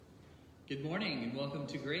Good morning and welcome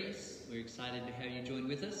to Grace. We're excited to have you join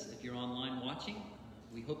with us. If you're online watching,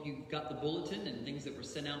 we hope you got the bulletin and things that were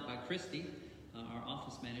sent out by Christy, our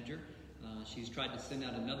office manager. She's tried to send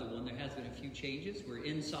out another one. There has been a few changes. We're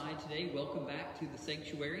inside today. Welcome back to the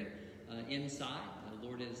sanctuary inside. The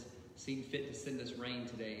Lord has seen fit to send us rain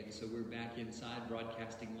today, and so we're back inside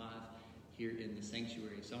broadcasting live here in the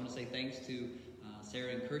sanctuary. So I want to say thanks to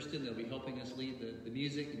Sarah and Kirsten. They'll be helping us lead the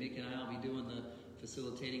music. Nick and I will be doing the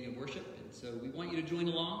facilitating of worship, and so we want you to join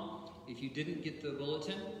along. If you didn't get the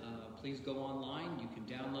bulletin, please go online. You can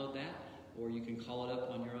download that, or you can call it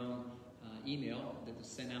up on your own email that was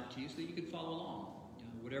sent out to you so you can follow along.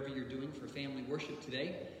 Whatever you're doing for family worship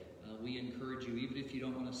today, we encourage you, even if you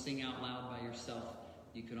don't want to sing out loud by yourself,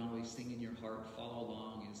 you can always sing in your heart. Follow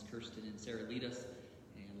along as Kirsten and Sarah lead us,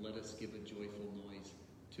 and let us give a joyful noise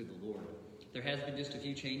to the Lord. There has been just a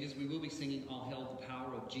few changes. We will be singing All Hail the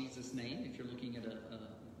Power of Jesus' Name if you're looking at a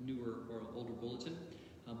newer or older bulletin.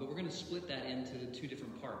 But we're going to split that into two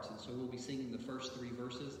different parts. And so we'll be singing the first three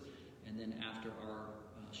verses, and then after our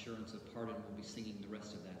assurance of pardon, we'll be singing the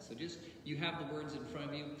rest of that. So just, you have the words in front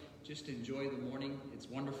of you. Just enjoy the morning. It's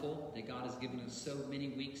wonderful that God has given us so many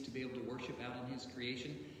weeks to be able to worship out in His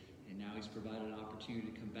creation. And now He's provided an opportunity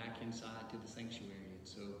to come back inside to the sanctuary. And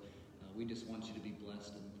so we just want you to be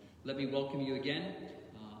blessed. And let me welcome you again.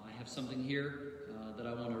 I have something here that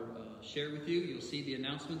I want to share with you. You'll see the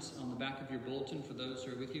announcements on the back of your bulletin for those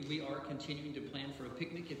who are with you. We are continuing to plan for a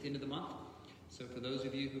picnic at the end of the month. So for those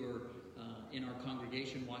of you who are in our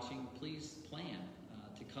congregation watching, please plan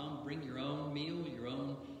to come. Bring your own meal, your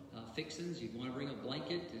own fixings. You'd want to bring a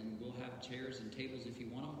blanket, and we'll have chairs and tables if you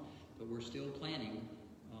want them. But we're still planning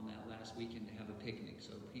on that last weekend to have a picnic.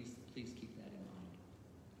 So please keep that in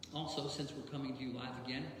mind. Also, since we're coming to you live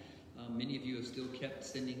again, many of you have still kept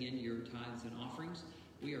sending in your tithes and offerings.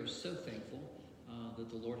 We are so thankful that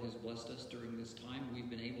the Lord has blessed us during this time. We've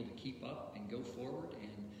been able to keep up and go forward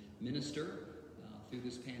and minister through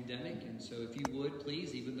this pandemic. And so if you would,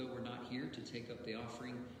 please, even though we're not here to take up the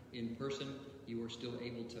offering in person, you are still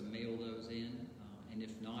able to mail those in. And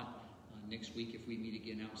if not, next week if we meet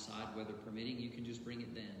again outside, weather permitting, you can just bring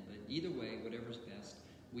it then. But either way, whatever's best,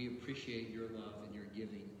 we appreciate your love and your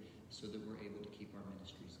giving so that we're able to keep our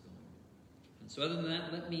ministries going. And so other than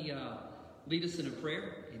that, let me lead us in a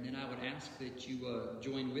prayer, and then I would ask that you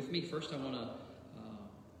join with me. First, I want to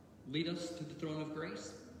lead us to the throne of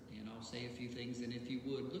grace, and I'll say a few things. And if you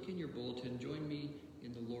would, look in your bulletin, join me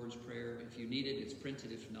in the Lord's Prayer. If you need it, it's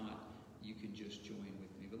printed. If not, you can just join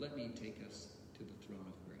with me. But let me take us to the throne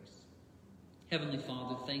of grace. Heavenly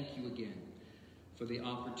Father, thank you again for the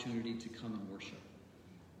opportunity to come and worship.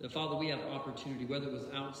 Father, we have opportunity, whether it was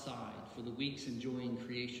outside for the weeks enjoying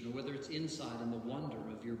creation, or whether it's inside in the wonder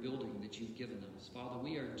of your building that you've given us. Father,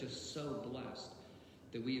 we are just so blessed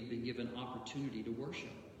that we have been given opportunity to worship,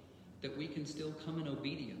 that we can still come in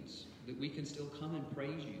obedience, that we can still come and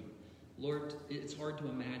praise you. Lord, it's hard to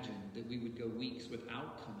imagine that we would go weeks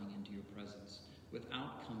without coming into your presence,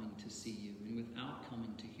 without coming to see you, and without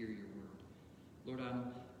coming to hear your word. Lord, I'm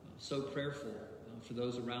so prayerful for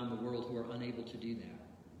those around the world who are unable to do that.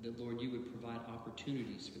 That, Lord, you would provide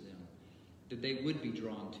opportunities for them, that they would be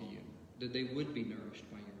drawn to you, that they would be nourished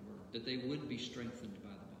by your word, that they would be strengthened by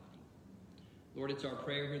the body. Lord, it's our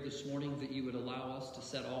prayer here this morning that you would allow us to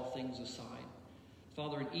set all things aside.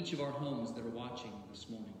 Father, in each of our homes that are watching this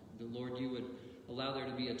morning, that, Lord, you would allow there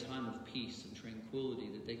to be a time of peace and tranquility,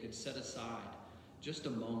 that they could set aside just a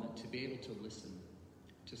moment to be able to listen,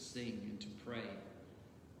 to sing, and to pray.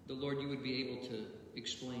 That, Lord, you would be able to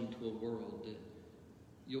explain to a world that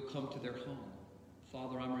you'll come to their home.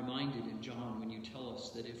 Father, I'm reminded in John when you tell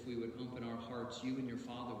us that if we would open our hearts, you and your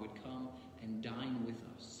Father would come and dine with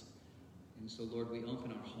us. And so, Lord, we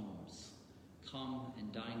open our homes. Come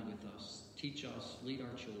and dine with us. Teach us, lead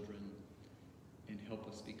our children, and help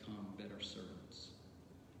us become better servants.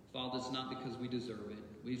 Father, it's not because we deserve it.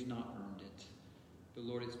 We've not earned it. But,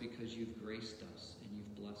 Lord, it's because you've graced us and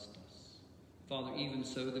you've blessed us. Father, even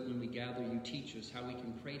so that when we gather, you teach us how we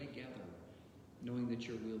can pray together, knowing that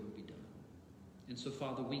your will will be done. And so,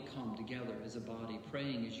 Father, we come together as a body,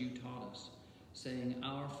 praying as you taught us, saying,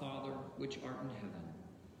 Our Father, which art in heaven,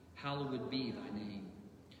 hallowed be thy name.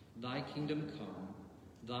 Thy kingdom come,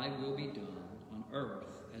 thy will be done, on earth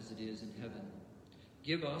as it is in heaven.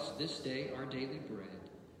 Give us this day our daily bread,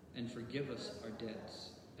 and forgive us our debts,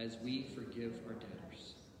 as we forgive our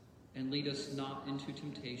debtors. And lead us not into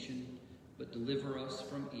temptation, but deliver us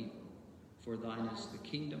from evil. For thine is the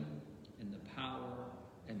kingdom, and the power,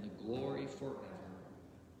 and the glory forever.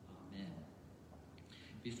 Amen.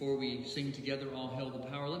 Before we sing together, All Hail the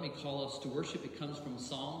Power, let me call us to worship. It comes from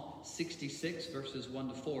Psalm 66, verses 1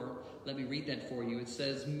 to 4. Let me read that for you. It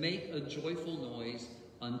says, "Make a joyful noise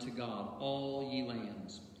unto God, all ye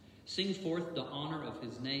lands. Sing forth the honor of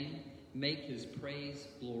his name. Make his praise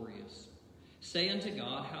glorious. Say unto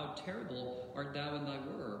God, how terrible art thou in thy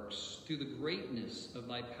works. Through the greatness of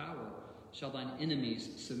thy power shall thine enemies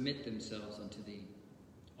submit themselves unto thee.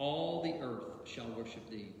 All the earth shall worship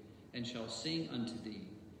thee, and shall sing unto thee.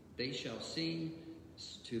 They shall sing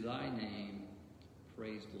to thy name.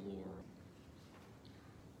 Praise the Lord."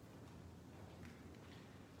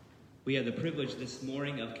 We have the privilege this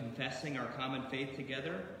morning of confessing our common faith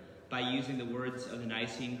together by using the words of the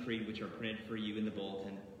Nicene Creed, which are printed for you in the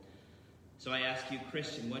bulletin. So I ask you,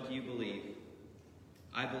 Christian, what do you believe?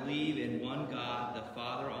 I believe in one God, the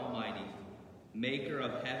Father Almighty, maker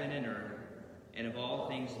of heaven and earth, and of all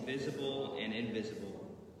things visible and invisible,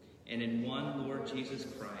 and in one Lord Jesus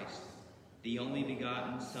Christ, the only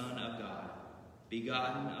begotten Son of God,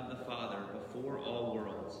 begotten of the Father before all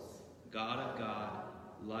worlds, God of God,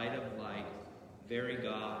 light of light, very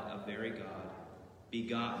God of very God,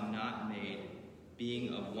 begotten, not made,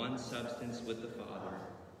 being of one substance with the Father,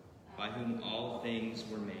 by whom all things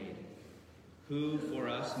were made, who for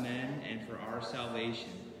us men and for our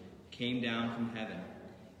salvation came down from heaven,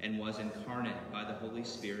 and was incarnate by the Holy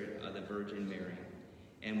Spirit of the Virgin Mary,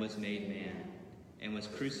 and was made man, and was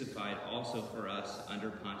crucified also for us under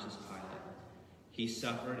Pontius Pilate. He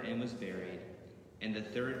suffered and was buried, and the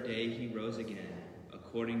third day he rose again,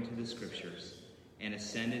 according to the Scriptures, and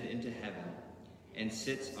ascended into heaven, and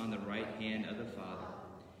sits on the right hand of the Father.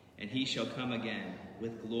 And he shall come again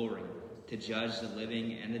with glory to judge the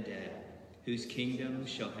living and the dead, whose kingdom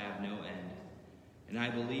shall have no end. And I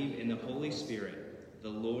believe in the Holy Spirit, the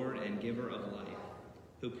Lord and giver of life,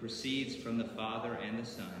 who proceeds from the Father and the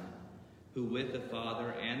Son, who with the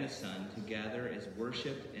Father and the Son together is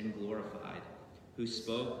worshipped and glorified, who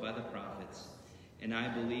spoke by the prophets. And I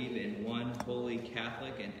believe in one holy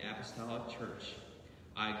Catholic and apostolic church.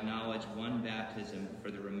 I acknowledge one baptism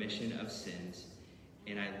for the remission of sins,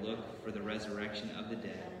 and I look for the resurrection of the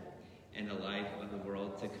dead and the life of the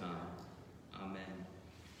world to come. Amen.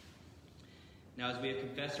 Now, as we have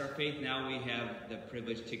confessed our faith, now we have the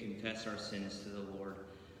privilege to confess our sins to the Lord.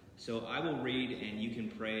 So I will read, and you can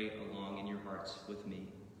pray along in your hearts with me.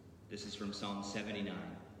 This is from Psalm 79.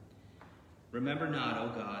 Remember not, O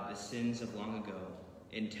God, the sins of long ago.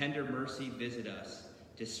 In tender mercy visit us,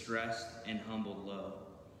 distressed and humbled low.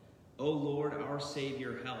 O Lord, our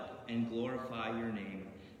Savior, help and glorify your name.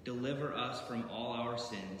 Deliver us from all our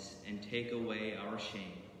sins and take away our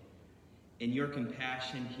shame. In your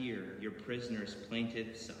compassion hear your prisoner's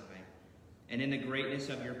plaintive sigh, and in the greatness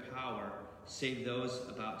of your power save those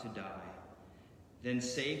about to die. Then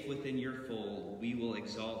safe within your fold we will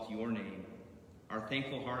exalt your name. Our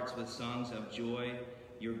thankful hearts with songs of joy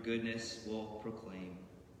your goodness will proclaim.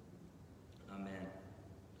 Amen.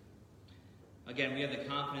 Again, we have the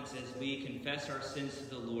confidence as we confess our sins to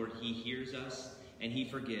the Lord, he hears us and he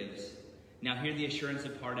forgives. Now hear the assurance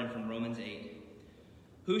of pardon from Romans 8.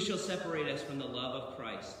 Who shall separate us from the love of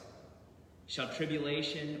Christ? Shall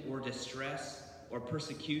tribulation or distress or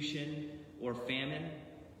persecution or famine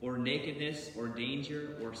or nakedness or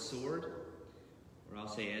danger or sword? Or I'll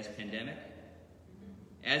say as pandemic.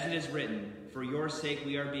 As it is written, for your sake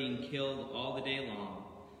we are being killed all the day long.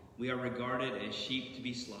 We are regarded as sheep to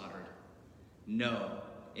be slaughtered. No,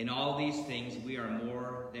 in all these things we are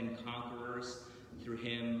more than conquerors through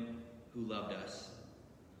him who loved us.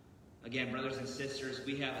 Again, brothers and sisters,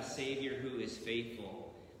 we have a Savior who is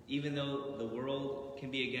faithful. Even though the world can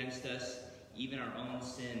be against us, even our own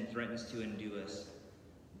sin threatens to undo us,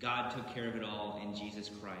 God took care of it all in Jesus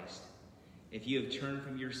Christ. If you have turned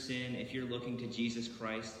from your sin, if you're looking to Jesus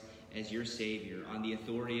Christ as your Savior, on the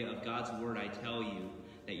authority of God's word, I tell you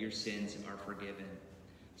that your sins are forgiven.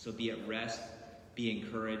 So be at rest, be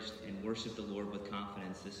encouraged, and worship the Lord with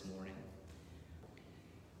confidence this morning.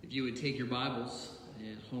 If you would take your Bibles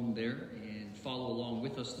at home there and follow along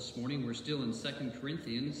with us this morning. We're still in 2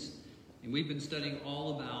 Corinthians, and we've been studying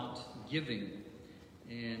all about giving.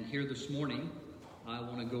 And here this morning, I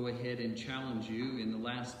want to go ahead and challenge you in the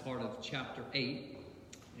last part of chapter 8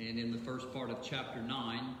 and in the first part of chapter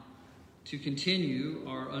 9 to continue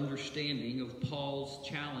our understanding of Paul's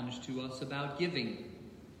challenge to us about giving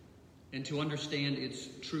and to understand its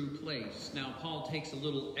true place. Now, Paul takes a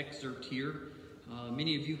little excerpt here.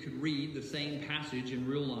 Many of you could read the same passage and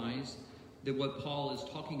realize that what Paul is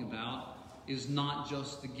talking about is not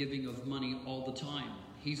just the giving of money all the time.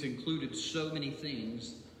 He's included so many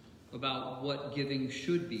things about what giving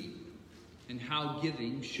should be and how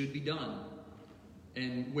giving should be done.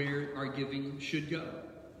 and where our giving should go.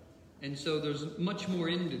 And so there's much more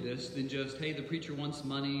into this than just, hey, the preacher wants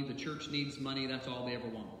money, the church needs money, that's all they ever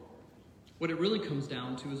want. What it really comes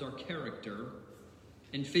down to is our character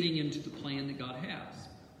and fitting into the plan that God has.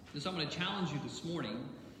 And so I'm going to challenge you this morning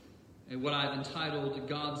at what I've entitled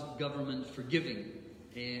God's Government for Giving.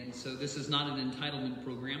 And so this is not an entitlement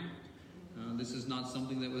program. This is not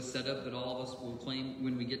something that was set up that all of us will claim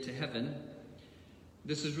when we get to heaven.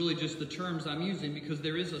 This is really just the terms I'm using because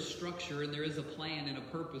there is a structure and there is a plan and a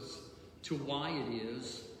purpose to why it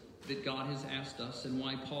is that God has asked us and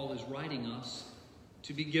why Paul is writing us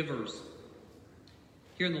to be givers.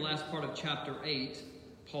 Here in the last part of chapter 8,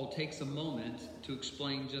 Paul takes a moment to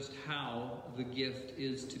explain just how the gift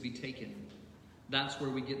is to be taken. That's where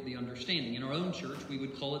we get the understanding. In our own church, we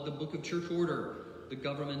would call it the book of church order, the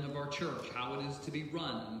government of our church, how it is to be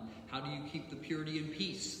run, how do you keep the purity and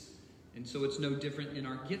peace. And so it's no different in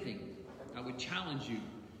our giving. I would challenge you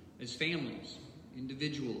as families,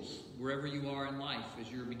 individuals, wherever you are in life, as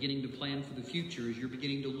you're beginning to plan for the future, as you're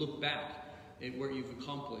beginning to look back at where you've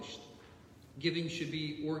accomplished. Giving should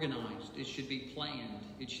be organized. It should be planned.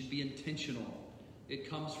 It should be intentional. It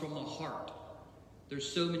comes from the heart. There's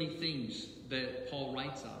so many things that Paul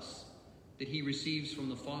writes us that he receives from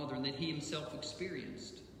the Father and that he himself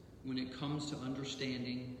experienced when it comes to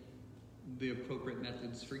understanding the appropriate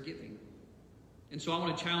methods for giving. And so I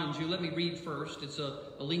want to challenge you. Let me read first. It's a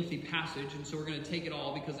lengthy passage, and so we're going to take it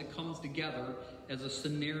all because it comes together as a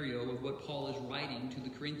scenario of what Paul is writing to the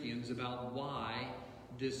Corinthians about why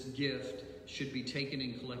this gift should be taken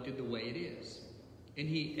and collected the way it is. And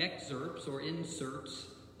he excerpts or inserts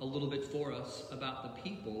a little bit for us about the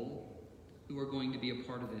people who are going to be a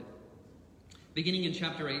part of it. Beginning in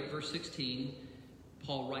chapter 8, verse 16,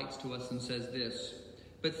 Paul writes to us and says this,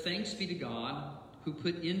 "But thanks be to God, who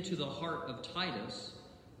put into the heart of Titus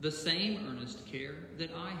the same earnest care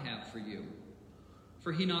that I have for you.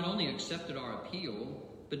 For he not only accepted our appeal,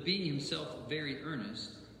 but being himself very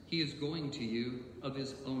earnest, he is going to you of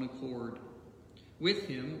his own accord. With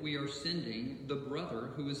him we are sending the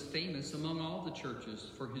brother who is famous among all the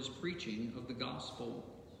churches for his preaching of the gospel.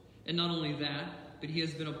 And not only that, but he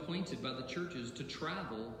has been appointed by the churches to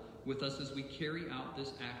travel with us as we carry out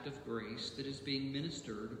this act of grace that is being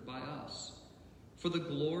ministered by us, for the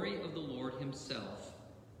glory of the Lord himself,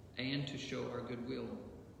 and to show our goodwill.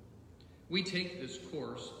 We take this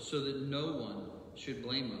course so that no one should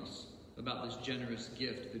blame us about this generous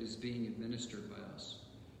gift that is being administered by us.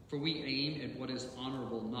 For we aim at what is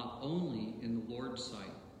honorable not only in the Lord's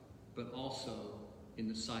sight, but also in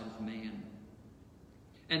the sight of man.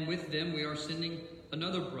 And with them we are sending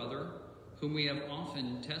another brother whom we have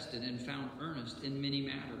often tested and found earnest in many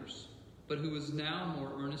matters, but who is now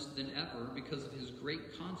more earnest than ever because of his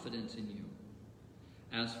great confidence in you.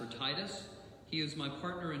 As for Titus, he is my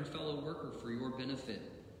partner and fellow worker for your benefit.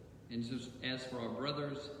 And as for our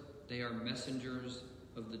brothers, they are messengers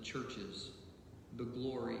of the churches, the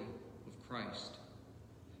glory of Christ.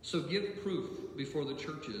 So give proof before the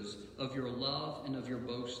churches of your love and of your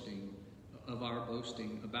boasting, of our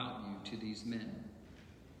boasting about you to these men."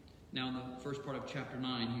 Now in the first part of chapter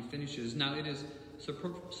 9, he finishes, "Now it is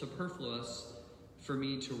superfluous for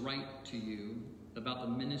me to write to you about the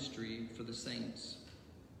ministry for the saints.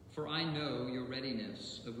 For I know your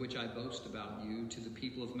readiness, of which I boast about you to the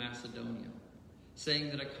people of Macedonia,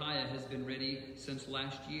 saying that Achaia has been ready since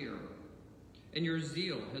last year, and your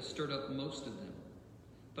zeal has stirred up most of them.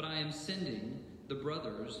 But I am sending the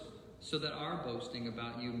brothers so that our boasting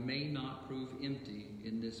about you may not prove empty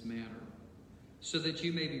in this matter, so that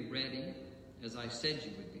you may be ready, as I said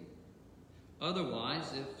you would be.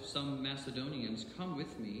 Otherwise, if some Macedonians come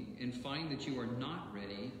with me and find that you are not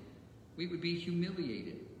ready, we would be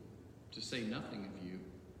humiliated, to say nothing of you,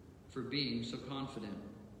 for being so confident.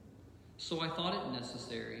 So I thought it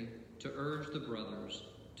necessary to urge the brothers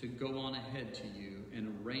to go on ahead to you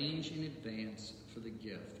and arrange in advance for the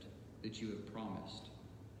gift that you have promised,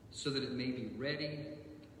 so that it may be ready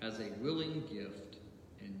as a willing gift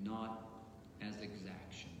and not as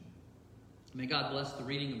exaction." May God bless the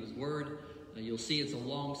reading of his word. You'll see it's a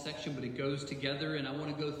long section, but it goes together, and I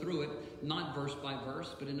want to go through it, not verse by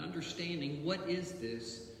verse, but in understanding what is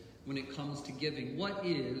this when it comes to giving. What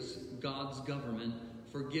is God's government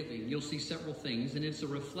for giving? You'll see several things, and it's a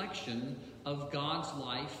reflection of God's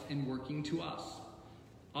life and working to us.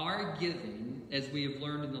 Our giving, as we have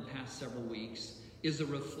learned in the past several weeks, is a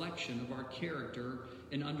reflection of our character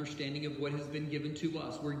and understanding of what has been given to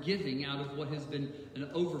us. We're giving out of what has been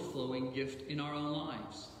an overflowing gift in our own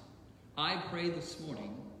lives. I pray this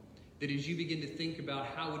morning that as you begin to think about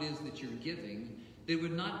how it is that you're giving, that it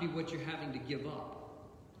would not be what you're having to give up.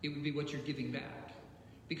 It would be what you're giving back.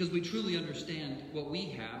 because we truly understand what we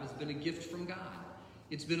have has been a gift from God.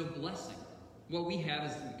 It's been a blessing. What we have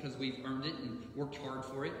is because we've earned it and worked hard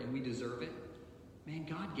for it and we deserve it. Man,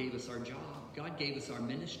 God gave us our job. God gave us our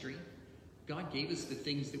ministry. God gave us the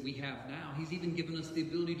things that we have now. He's even given us the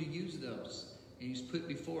ability to use those. And He's put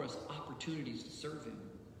before us opportunities to serve Him.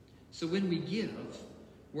 So when we give,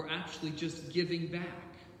 we're actually just giving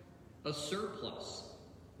back a surplus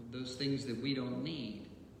of those things that we don't need.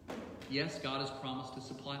 Yes, God has promised to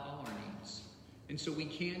supply all our needs. And so we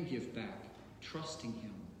can give back, trusting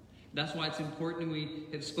Him. That's why it's important, and we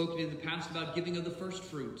have spoken in the past about giving of the first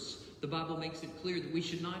fruits. The Bible makes it clear that we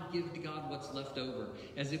should not give to God what's left over,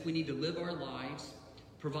 as if we need to live our lives,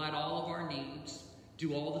 provide all of our needs,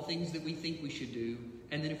 do all the things that we think we should do,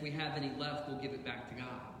 and then if we have any left, we'll give it back to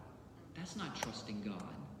God. That's not trusting God.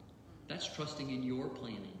 That's trusting in your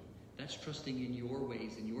planning. That's trusting in your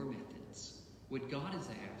ways and your methods. What God has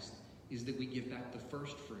asked is that we give back the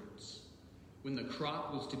first fruits. When the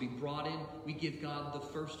crop was to be brought in, we give God the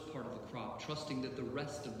first part of the crop, trusting that the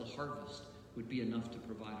rest of the harvest would be enough to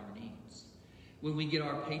provide our needs. When we get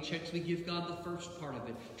our paychecks, we give God the first part of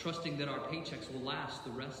it, trusting that our paychecks will last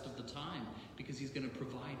the rest of the time because He's going to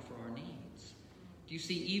provide for our needs. Do you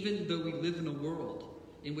see, even though we live in a world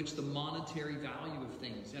in which the monetary value of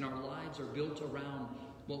things and our lives are built around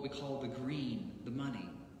what we call the green, the money,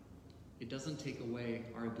 it doesn't take away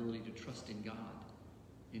our ability to trust in God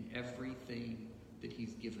in everything that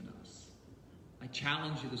He's given us. I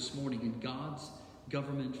challenge you this morning, in God's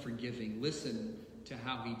government for giving, listen to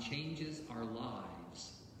how He changes our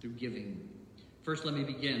lives through giving. First, let me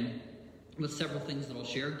begin with several things that I'll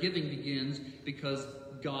share. Giving begins because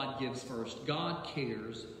God gives first. God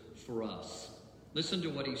cares for us. Listen to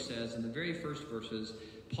what He says in the very first verses.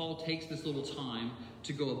 Paul takes this little time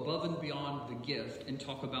to go above and beyond the gift and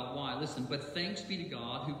talk about why. Listen, but thanks be to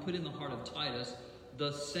God who put in the heart of Titus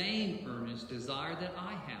the same earnest desire that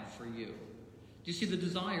I have for you. Do you see, the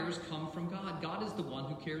desires come from God? God is the one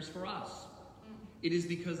who cares for us. It is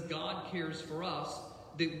because God cares for us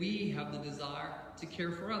that we have the desire to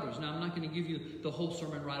care for others. Now, I'm not going to give you the whole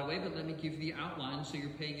sermon right away, but let me give you the outline so you're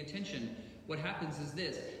paying attention. What happens is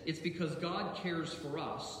this. It's because God cares for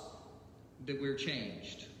us that we're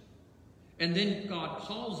changed. And then God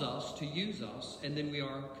calls us to use us, and then we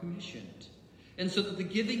are commissioned. And so that the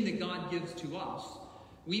giving that God gives to us,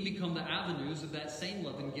 we become the avenues of that same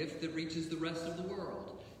love and gift that reaches the rest of the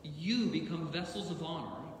world. You become vessels of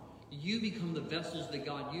honor. You become the vessels that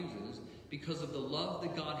God uses because of the love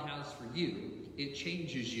that God has for you. It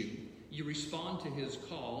changes you. You respond to His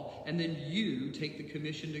call, and then you take the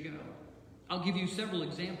commission to go. I'll give you several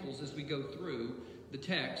examples as we go through the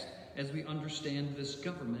text, as we understand this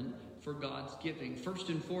government for God's giving. First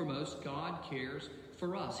and foremost, God cares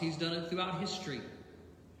for us. He's done it throughout history.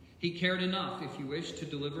 He cared enough, if you wish, to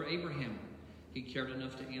deliver Abraham. He cared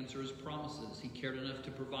enough to answer his promises. He cared enough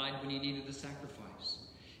to provide when he needed the sacrifice.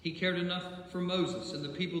 He cared enough for Moses and the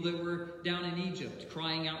people that were down in Egypt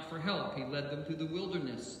crying out for help. He led them through the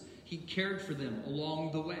wilderness. He cared for them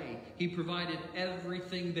along the way. He provided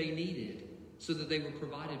everything they needed so that they were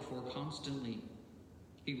provided for constantly.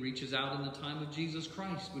 He reaches out in the time of Jesus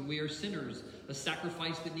Christ when we are sinners, a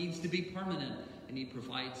sacrifice that needs to be permanent, and He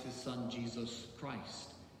provides His Son, Jesus Christ.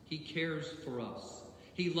 He cares for us.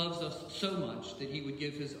 He loves us so much that He would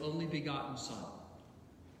give His only begotten Son,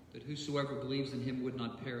 that whosoever believes in Him would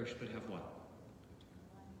not perish but have what?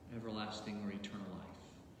 Everlasting or eternal life.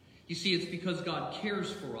 You see, it's because God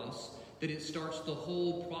cares for us that it starts the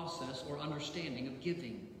whole process or understanding of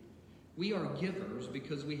giving. We are givers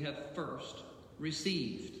because we have first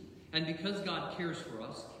received. And because God cares for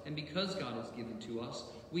us, and because God has given to us,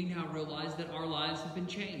 we now realize that our lives have been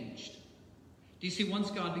changed. Do you see, once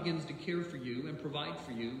God begins to care for you and provide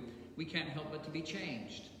for you, we can't help but to be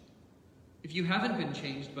changed. If you haven't been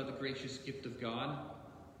changed by the gracious gift of God,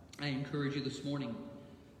 I encourage you this morning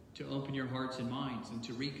to open your hearts and minds and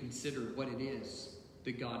to reconsider what it is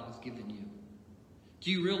that God has given you. Do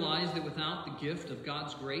you realize that without the gift of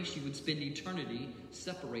God's grace, you would spend eternity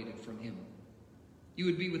separated from Him? You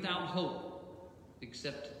would be without hope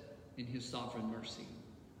except in His sovereign mercy.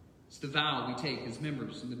 It's the vow we take as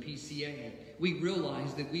members in the PCA. We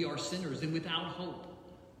realize that we are sinners and without hope.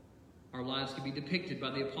 Our lives can be depicted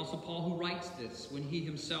by the Apostle Paul, who writes this when he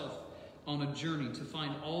himself, on a journey to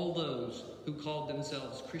find all those who called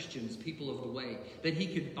themselves Christians, people of the way, that he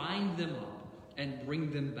could bind them up and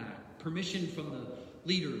bring them back. Permission from the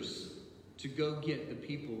leaders to go get the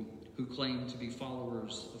people who claim to be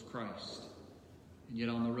followers of Christ. And yet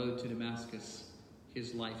on the road to Damascus,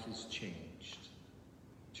 his life is changed.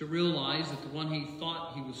 To realize that the one he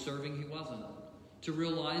thought he was serving, he wasn't. to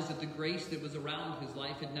realize that the grace that was around his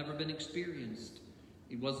life had never been experienced.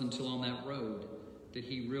 It wasn't until on that road that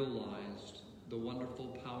he realized the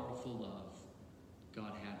wonderful, powerful love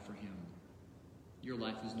God had for him. Your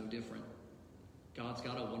life is no different. God's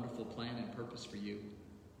got a wonderful plan and purpose for you.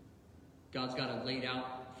 God's got it laid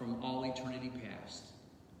out from all eternity past.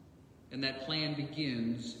 And that plan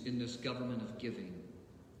begins in this government of giving.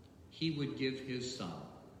 He would give his Son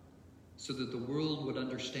so that the world would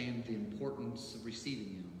understand the importance of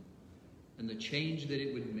receiving him and the change that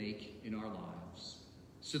it would make in our lives,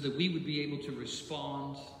 so that we would be able to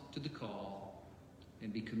respond to the call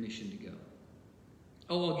and be commissioned to go.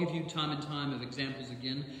 Oh, I'll give you time and time of examples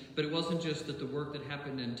again, but it wasn't just that the work that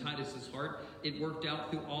happened in Titus's heart, it worked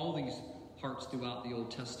out through all these hearts throughout the Old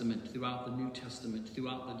Testament, throughout the New Testament,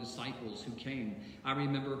 throughout the disciples who came. I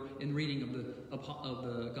remember in reading of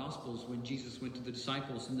the Gospels when Jesus went to the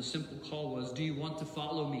disciples, and the simple call was, do you want to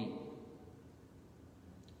follow me?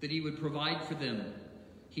 That he would provide for them.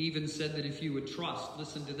 He even said that if you would trust,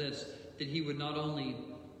 listen to this, that he would not only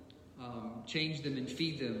change them and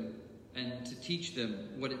feed them and to teach them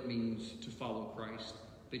what it means to follow Christ,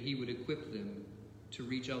 but he would equip them to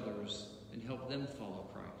reach others and help them follow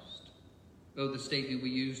Christ. Oh, the statement we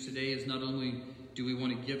use today is not only do we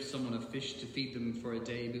want to give someone a fish to feed them for a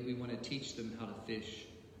day, but we want to teach them how to fish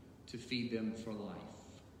to feed them for life.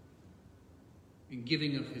 In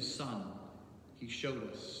giving of his Son, he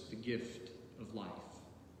showed us the gift of life.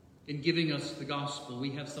 In giving us the gospel,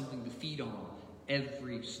 we have something to feed on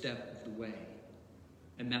every step of the way.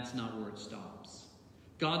 And that's not where it stops.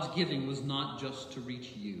 God's giving was not just to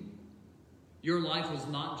reach you. Your life was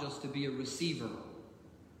not just to be a receiver.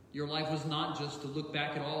 Your life was not just to look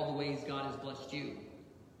back at all the ways God has blessed you.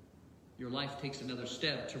 Your life takes another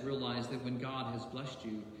step to realize that when God has blessed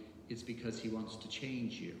you, it's because he wants to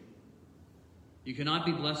change you. You cannot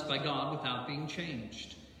be blessed by God without being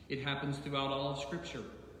changed. It happens throughout all of Scripture.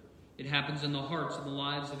 It happens in the hearts and the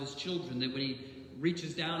lives of his children, that when he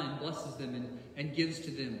reaches down and blesses them and gives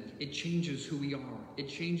to them, it changes who we are. It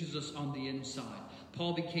changes us on the inside.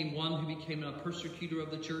 Paul became one who became a persecutor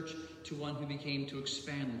of the church to one who became to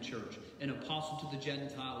expand the church, an apostle to the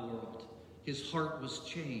Gentile world. His heart was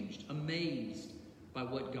changed, amazed by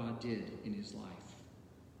what God did in his life.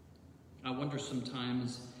 I wonder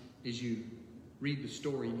sometimes as you read the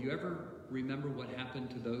story, do you ever remember what happened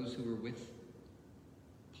to those who were with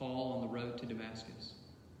Paul on the road to Damascus?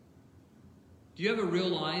 Do you ever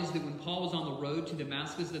realize that when Paul was on the road to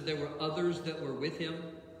Damascus that there were others that were with him?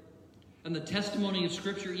 And the testimony of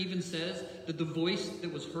Scripture even says that the voice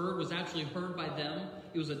that was heard was actually heard by them.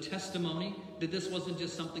 It was a testimony that this wasn't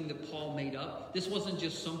just something that Paul made up. This wasn't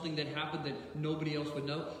just something that happened that nobody else would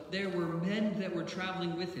know. There were men that were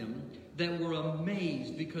traveling with him that were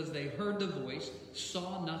amazed because they heard the voice,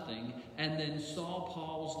 saw nothing, and then saw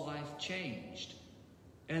Paul's life changed.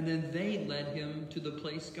 And then they led him to the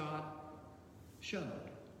place God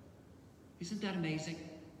showed. Isn't that amazing?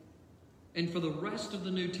 And for the rest of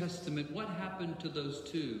the New Testament, what happened to those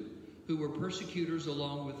two who were persecutors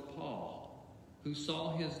along with Paul, who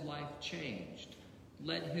saw his life changed,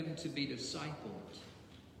 led him to be discipled,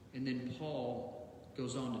 and then Paul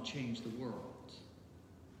goes on to change the world?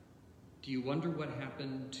 Do you wonder what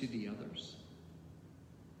happened to the others?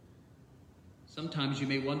 Sometimes you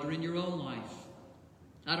may wonder in your own life.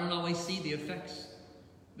 I don't always see the effects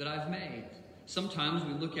that I've made. Sometimes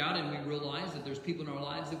we look out and we realize that there's people in our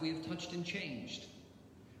lives that we have touched and changed.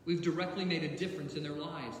 We've directly made a difference in their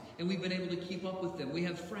lives, and we've been able to keep up with them. We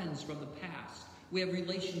have friends from the past. We have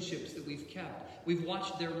relationships that we've kept. We've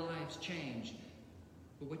watched their lives change.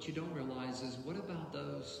 But what you don't realize is, what about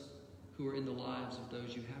those who are in the lives of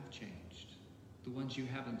those you have changed? The ones you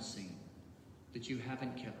haven't seen, that you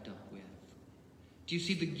haven't kept up with? Do you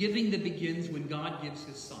see the giving that begins when God gives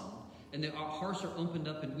his Son, and that our hearts are opened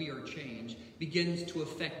up and we are changed, begins to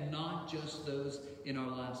affect not just those in our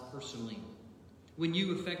lives personally. When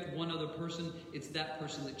you affect one other person, it's that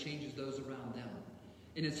person that changes those around them.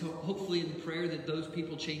 And it's hopefully in prayer that those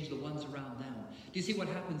people change the ones around them. Do you see what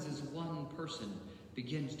happens is one person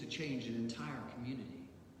begins to change an entire community?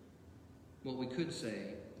 What we could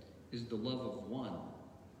say is the love of one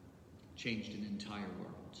changed an entire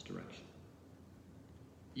world's direction.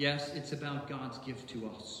 Yes, it's about God's gift to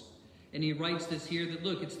us. And he writes this here that,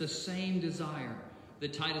 look, it's the same desire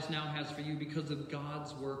that Titus now has for you because of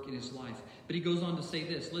God's work in his life. But he goes on to say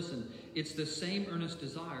this, listen, it's the same earnest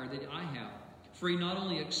desire that I have. For he not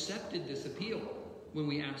only accepted this appeal when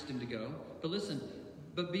we asked him to go, but listen,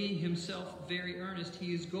 but being himself very earnest,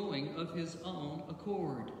 he is going of his own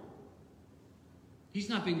accord. He's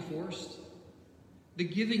not being forced. The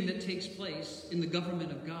giving that takes place in the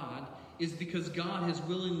government of God is because God has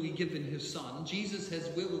willingly given his Son. Jesus has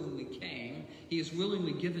willingly came. He has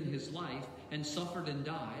willingly given his life and suffered and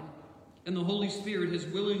died. And the Holy Spirit has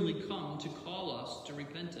willingly come to call us to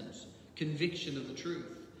repentance, conviction of the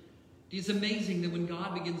truth. It's amazing that when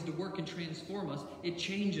God begins to work and transform us, it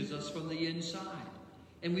changes us from the inside.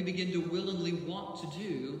 And we begin to willingly want to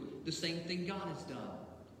do the same thing God has done.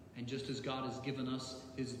 And just as God has given us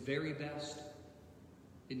his very best,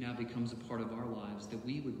 it now becomes a part of our lives that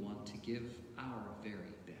we would want to give our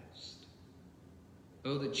very best.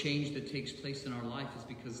 Oh, the change that takes place in our life is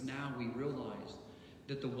because now we realize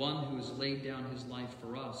that the one who has laid down his life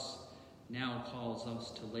for us now calls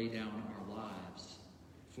us to lay down our lives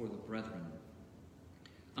for the brethren.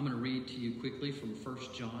 I'm going to read to you quickly from 1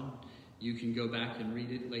 John. You can go back and read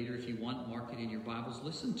it later if you want. Mark it in your Bibles.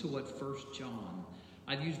 Listen to what 1 John,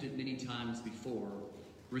 I've used it many times before,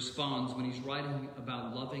 responds when he's writing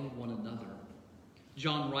about loving one another.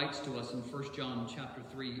 John writes to us in 1 John chapter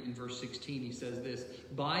 3 in verse 16. He says this,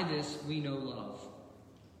 "By this we know love."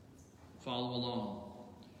 Follow along.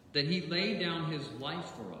 "That he laid down his life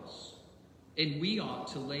for us, and we ought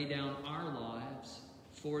to lay down our lives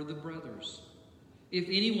for the brothers. If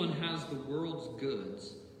anyone has the world's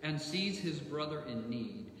goods and sees his brother in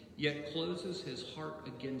need, yet closes his heart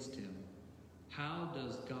against him, how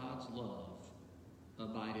does God's love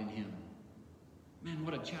abide in him?" Man,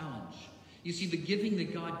 what a challenge. You see, the giving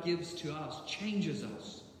that God gives to us changes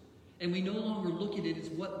us. And we no longer look at it as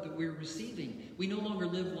what that we're receiving. We no longer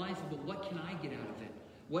live life about what can I get out of it?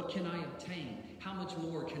 What can I obtain? How much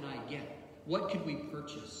more can I get? What could we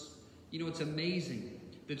purchase? You know, it's amazing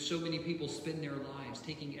that so many people spend their lives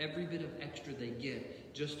taking every bit of extra they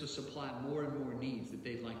get just to supply more and more needs that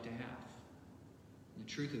they'd like to have. And the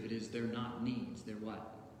truth of it is they're not needs. They're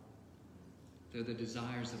what? They're the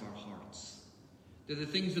desires of our hearts. They're the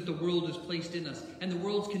things that the world has placed in us. And the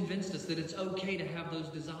world's convinced us that it's okay to have those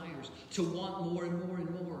desires, to want more and more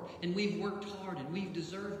and more. And we've worked hard and we've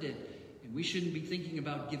deserved it. And we shouldn't be thinking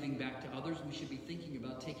about giving back to others. We should be thinking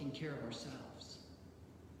about taking care of ourselves.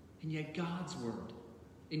 And yet God's word,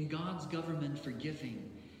 in God's government for giving,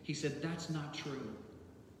 he said that's not true.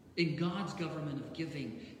 In God's government of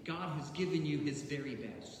giving, God has given you his very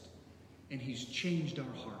best. And he's changed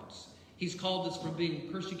our hearts. He's called us from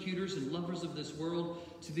being persecutors and lovers of this world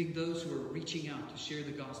to being those who are reaching out to share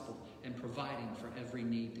the gospel and providing for every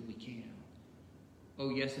need that we can.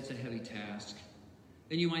 Oh, yes, it's a heavy task.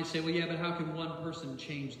 And you might say, well, yeah, but how can one person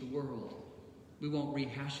change the world? We won't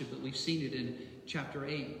rehash it, but we've seen it in chapter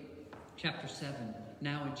 8, chapter 7,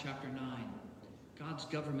 now in chapter 9. God's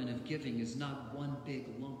government of giving is not one big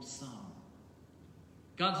lump sum.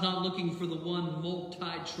 God's not looking for the one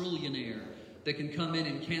multi-trillionaire that can come in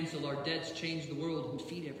and cancel our debts, change the world, and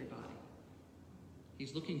feed everybody.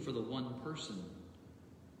 He's looking for the one person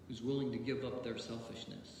who's willing to give up their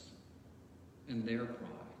selfishness and their pride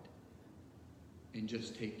and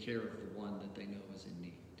just take care of the one that they know is in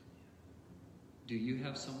need. Do you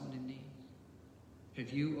have someone in need?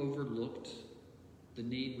 Have you overlooked the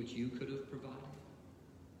need which you could have provided?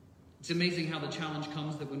 It's amazing how the challenge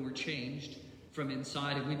comes that when we're changed from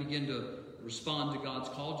inside and we begin to respond to God's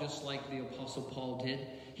call, just like the Apostle Paul did.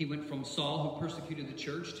 He went from Saul, who persecuted the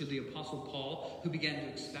church, to the Apostle Paul, who began to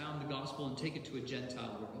expound the gospel and take it to a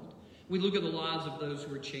Gentile world. We look at the lives of those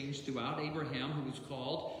who were changed throughout. Abraham, who was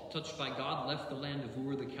called, touched by God, left the land of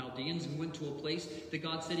Ur, the Chaldeans, and went to a place that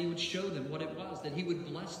God said he would show them what it was, that he would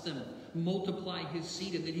bless them, multiply his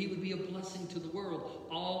seed, and that he would be a blessing to the world,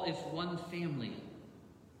 all if one family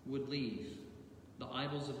would leave the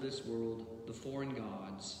idols of this world, the foreign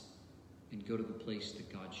gods, and go to the place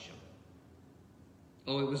that God showed.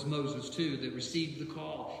 Oh, it was Moses, too, that received the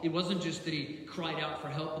call. It wasn't just that he cried out for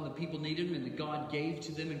help and the people needed him and that God gave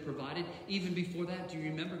to them and provided. Even before that, do you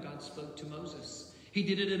remember God spoke to Moses? He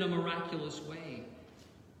did it in a miraculous way.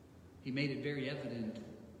 He made it very evident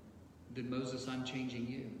that, Moses, I'm changing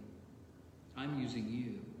you. I'm using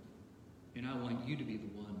you. And I want you to be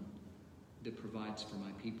the one that provides for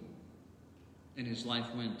my people. And his life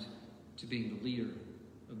went to being the leader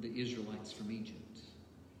of the Israelites from Egypt.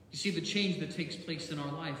 You see, the change that takes place in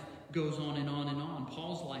our life goes on and on and on.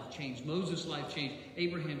 Paul's life changed. Moses' life changed.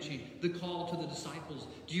 Abraham changed. The call to the disciples.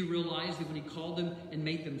 Do you realize that when he called them and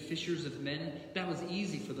made them fishers of men, that was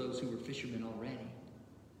easy for those who were fishermen already.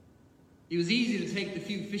 It was easy to take the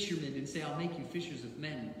few fishermen and say, I'll make you fishers of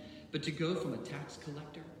men. But to go from a tax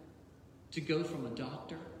collector, to go from a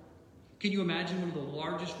doctor, can you imagine one of the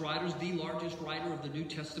largest writers, the largest writer of the New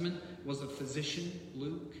Testament was a physician,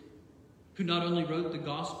 Luke, who not only wrote the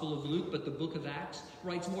Gospel of Luke, but the book of Acts,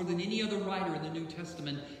 writes more than any other writer in the New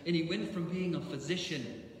Testament. And he went from being a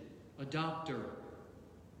physician, a doctor,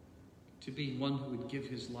 to be one who would give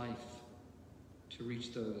his life to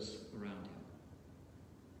reach those around him?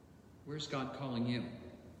 Where's God calling you?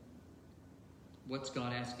 What's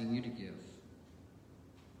God asking you to give?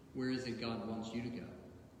 Where is it God wants you to go?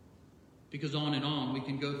 Because on and on, we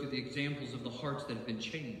can go through the examples of the hearts that have been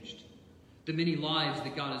changed, the many lives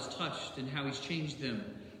that God has touched and how he's changed them,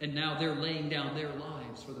 and now they're laying down their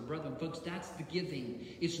lives for the brethren. Folks, that's the giving.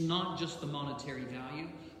 It's not just the monetary value.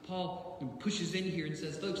 Paul pushes in here and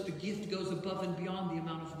says, folks, the gift goes above and beyond the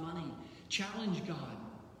amount of money. Challenge God.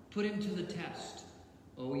 Put him to the test.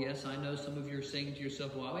 Oh, yes, I know some of you are saying to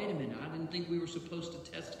yourself, well, wait a minute. I didn't think we were supposed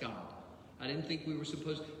to test God. I didn't think we were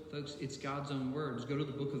supposed... Folks, it's God's own words. Go to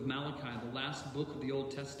the book of Malachi, the last book of the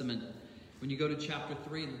Old Testament. When you go to chapter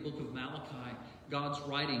 3 in the book of Malachi, God's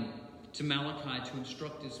writing to Malachi to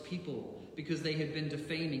instruct his people because they had been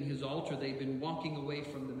defaming his altar. They'd been walking away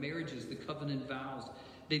from the marriages, the covenant vows.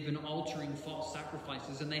 They'd been altering false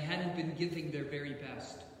sacrifices, and they hadn't been giving their very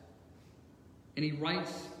best. And he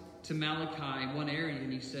writes to Malachi in one area,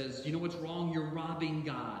 and he says, you know what's wrong? You're robbing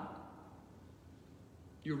God.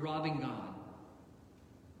 You're robbing God.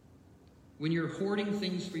 When you're hoarding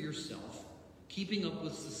things for yourself, keeping up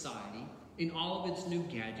with society, in all of its new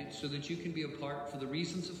gadgets so that you can be apart for the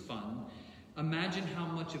reasons of fun, imagine how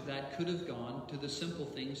much of that could have gone to the simple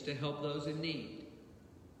things to help those in need.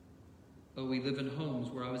 Oh, we live in homes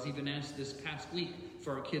where I was even asked this past week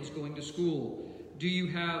for our kids going to school, do you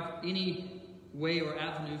have any way or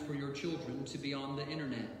avenue for your children to be on the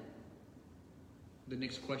internet? The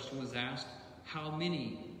next question was asked, how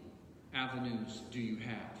many avenues do you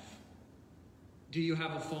have? Do you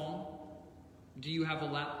have a phone? Do you have a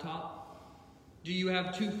laptop? Do you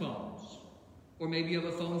have two phones? Or maybe you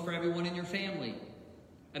have a phone for everyone in your family.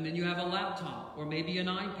 And then you have a laptop, or maybe an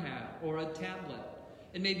iPad, or a tablet.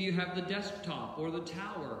 And maybe you have the desktop or the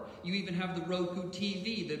tower. You even have the Roku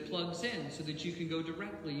TV that plugs in so that you can go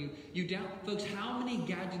directly. You down. Folks, how many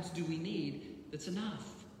gadgets do we need that's enough?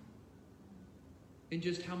 And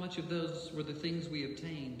just how much of those were the things we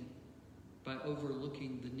obtained by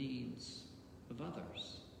overlooking the needs of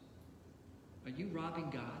others? Are you robbing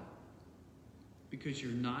God because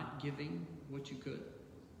you're not giving what you could?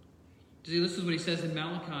 See, this is what he says in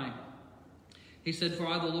Malachi. He said, For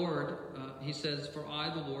I, the Lord,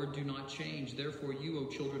 do not change. Therefore you, O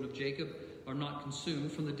children of Jacob, are not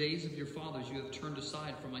consumed. From the days of your fathers you have turned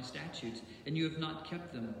aside from my statutes, and you have not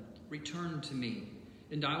kept them. Return to me,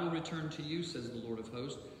 and I will return to you, says the Lord of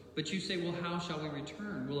hosts. But you say, well, how shall we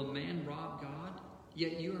return? Will a man rob God?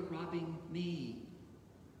 Yet you are robbing me.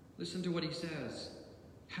 Listen to what he says.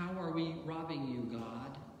 How are we robbing you,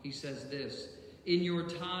 God? He says this, in your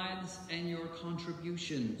tithes and your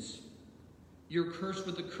contributions. You're cursed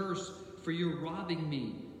with a curse, for you're robbing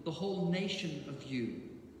me, the whole nation of you.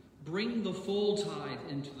 Bring the full tithe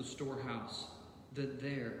into the storehouse, that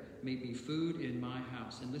there may be food in my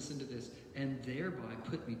house. And listen to this, and thereby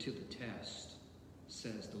put me to the test,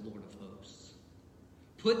 says the Lord of hosts.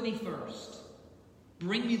 Put me first.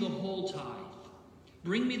 Bring me the whole tithe.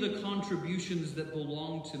 Bring me the contributions that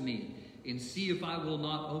belong to me, and see if I will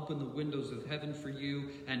not open the windows of heaven for you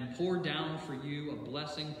and pour down for you a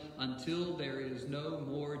blessing until there is no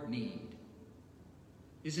more need.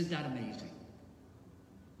 Isn't that amazing?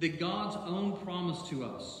 That God's own promise to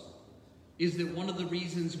us is that one of the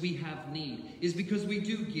reasons we have need is because we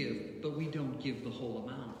do give, but we don't give the whole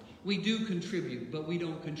amount. We do contribute, but we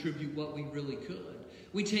don't contribute what we really could.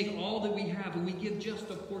 We take all that we have and we give just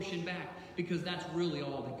a portion back because that's really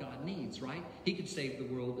all that God needs, right? He could save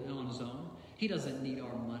the world on his own. He doesn't need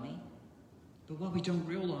our money. But what we don't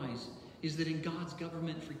realize is that in God's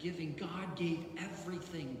government for giving, God gave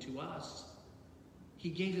everything to us. He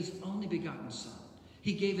gave his only begotten Son.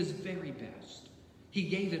 He gave his very best. He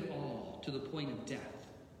gave it all to the point of death.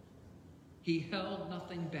 He held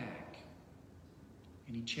nothing back.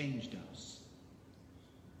 And he changed us.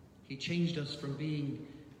 He changed us from being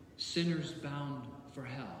sinners bound for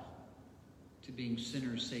hell to being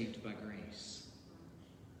sinners saved by grace.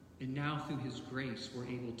 And now through his grace, we're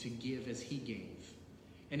able to give as he gave.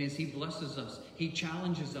 And as he blesses us, he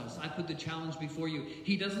challenges us. I put the challenge before you.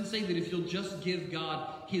 He doesn't say that if you'll just give God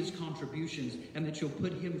his contributions and that you'll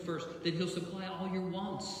put him first, that he'll supply all your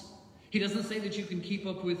wants. He doesn't say that you can keep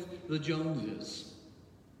up with the Joneses.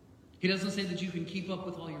 He doesn't say that you can keep up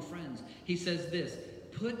with all your friends. He says this,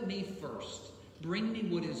 put me first. Bring me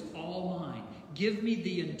what is all mine. Give me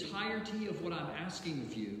the entirety of what I'm asking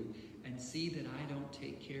of you, and see that I don't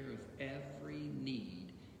take care of every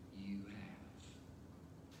need you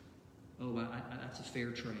have. Oh, that's a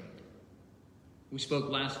fair trade. We spoke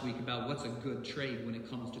last week about what's a good trade when it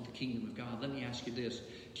comes to the kingdom of God. Let me ask you this.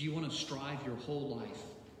 Do you want to strive your whole life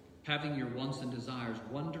having your wants and desires,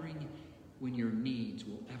 wondering when your needs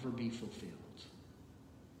will ever be fulfilled?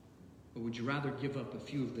 Or would you rather give up a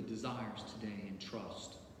few of the desires today and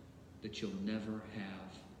trust that you'll never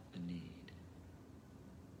have a need?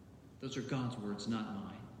 Those are God's words, not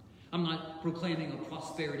mine. I'm not proclaiming a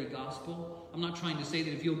prosperity gospel. I'm not trying to say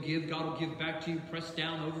that if you'll give, God will give back to you, pressed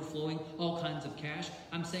down, overflowing, all kinds of cash.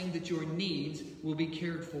 I'm saying that your needs will be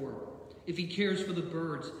cared for. If he cares for the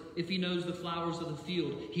birds, if he knows the flowers of the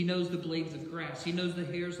field, he knows the blades of grass, he knows the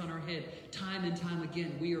hairs on our head. Time and time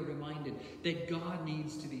again, we are reminded that God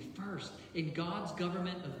needs to be first. In God's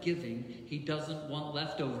government of giving, he doesn't want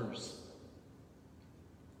leftovers.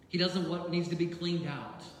 He doesn't want what needs to be cleaned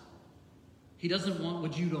out. He doesn't want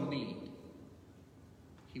what you don't need.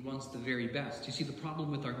 He wants the very best. You see, the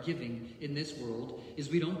problem with our giving in this world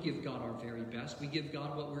is we don't give God our very best. We give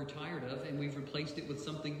God what we're tired of, and we've replaced it with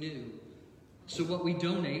something new. So what we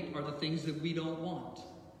donate are the things that we don't want.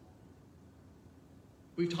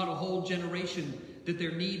 We've taught a whole generation that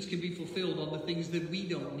their needs can be fulfilled on the things that we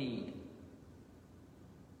don't need.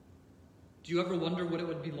 Do you ever wonder what it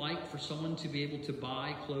would be like for someone to be able to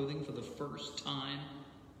buy clothing for the first time,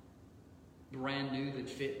 brand new, that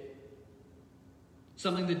fit?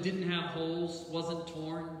 Something that didn't have holes, wasn't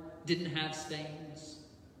torn, didn't have stains.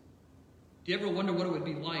 Do you ever wonder what it would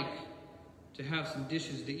be like to have some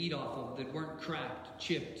dishes to eat off of that weren't cracked,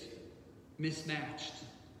 chipped, mismatched?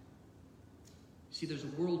 See, there's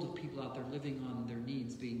a world of people out there living on their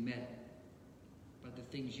needs being met by the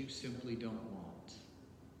things you simply don't want.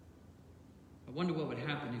 I wonder what would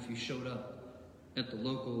happen if you showed up at the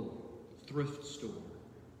local thrift store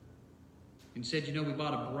and said, you know, we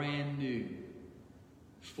bought a brand new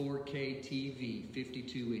 4K TV,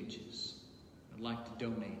 52 inches. I'd like to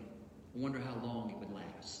donate it. I wonder how long it would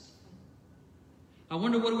last. I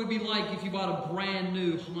wonder what it would be like if you bought a brand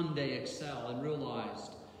new Hyundai Excel and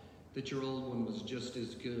realized that your old one was just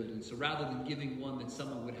as good. And so rather than giving one that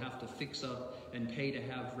someone would have to fix up and pay to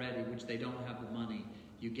have ready, which they don't have the money,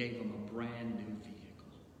 you gave them a brand new vehicle.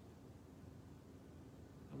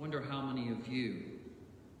 I wonder how many of you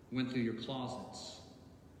went through your closets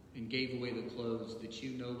and gave away the clothes that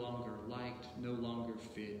you no longer liked, no longer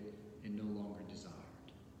fit, and no longer desired,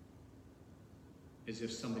 as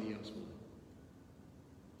if somebody else would.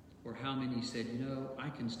 Or how many said, you know, I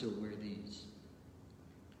can still wear these.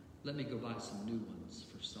 Let me go buy some new ones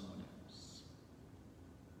for someone else.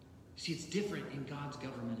 See, it's different in God's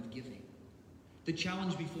government of giving. The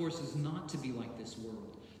challenge before us is not to be like this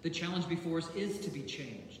world. The challenge before us is to be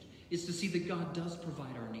changed. It's to see that God does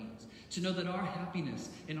provide our needs. To know that our happiness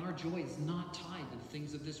and our joy is not tied to the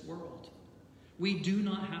things of this world. We do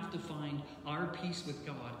not have to find our peace with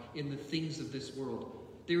God in the things of this world.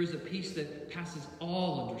 There is a peace that passes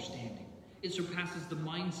all understanding. It surpasses the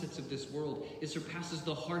mindsets of this world. It surpasses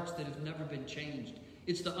the hearts that have never been changed.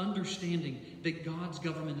 It's the understanding that God's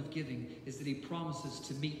government of giving is that he promises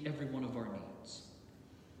to meet every one of our needs.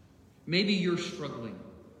 Maybe you're struggling.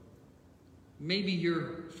 Maybe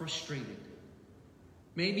you're frustrated.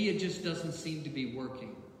 Maybe it just doesn't seem to be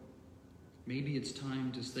working. Maybe it's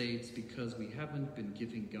time to say it's because we haven't been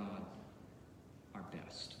giving God our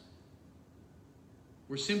best.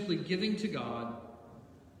 We're simply giving to God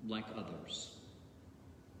like others.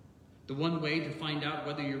 The one way to find out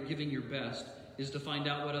whether you're giving your best is to find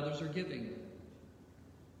out what others are giving.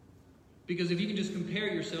 Because if you can just compare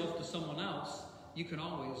yourself to someone else, you can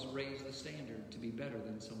always raise the standard to be better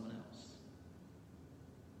than someone else.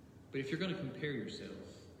 But if you're going to compare yourself,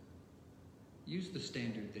 use the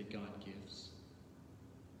standard that God gives.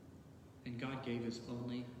 And God gave his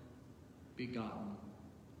only begotten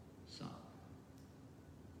Son.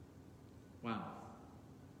 Wow.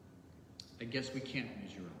 I guess we can't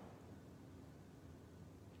measure up.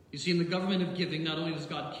 You see, in the government of giving, not only does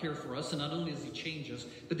God care for us, and not only does he change us,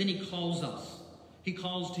 but then he calls us. He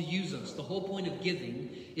calls to use us. The whole point of giving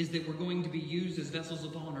is that we're going to be used as vessels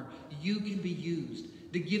of honor. You can be used.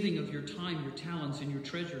 The giving of your time, your talents, and your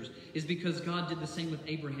treasures is because God did the same with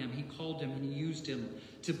Abraham. He called him and he used him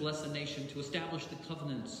to bless a nation, to establish the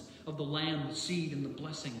covenants of the land, the seed, and the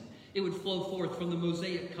blessing. It would flow forth from the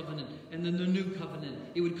Mosaic covenant and then the new covenant.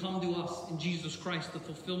 It would come to us in Jesus Christ, the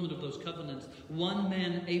fulfillment of those covenants. One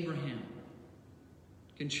man, Abraham,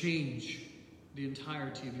 can change the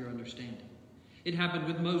entirety of your understanding. It happened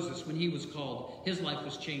with Moses when he was called. His life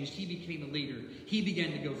was changed. He became a leader. He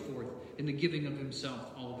began to go forth in the giving of himself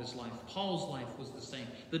all of his life. Paul's life was the same.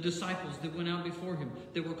 The disciples that went out before him,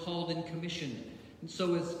 that were called and commissioned. And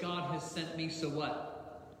so as God has sent me, so what?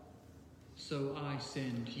 So I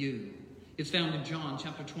send you. It's found in John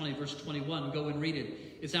chapter 20, verse 21. Go and read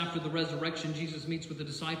it. It's after the resurrection. Jesus meets with the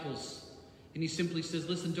disciples. And he simply says,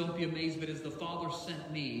 listen, don't be amazed, but as the Father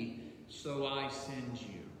sent me, so I send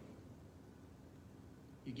you.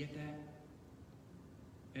 You get that?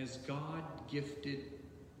 As God gifted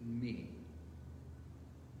me,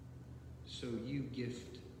 so you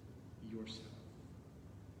gift yourself.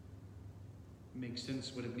 It makes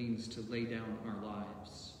sense what it means to lay down our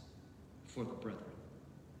lives for the brethren.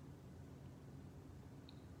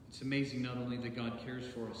 It's amazing not only that God cares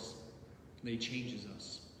for us, that he changes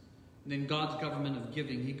us. And then God's government of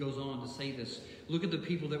giving, he goes on to say this. Look at the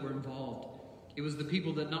people that were involved. It was the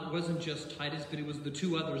people that wasn't just Titus, but it was the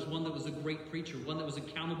two others. One that was a great preacher, one that was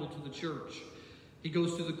accountable to the church. He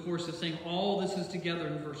goes through the course of saying all this is together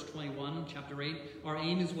in verse 21, chapter 8. Our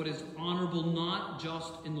aim is what is honorable, not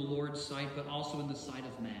just in the Lord's sight, but also in the sight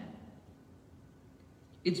of man.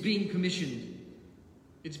 It's being commissioned.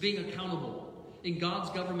 It's being accountable. In God's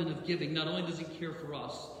government of giving, not only does he care for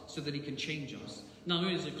us so that he can change us, not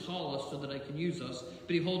only does he call us so that he can use us,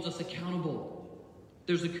 but he holds us accountable.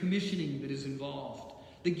 There's a commissioning that is involved.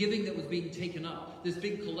 The giving that was being taken up, this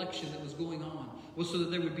big collection that was going on, was so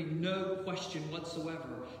that there would be no question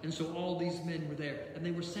whatsoever. And so all these men were there, and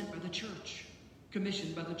they were sent by the church,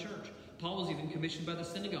 commissioned by the church. Paul was even commissioned by the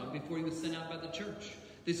synagogue before he was sent out by the church.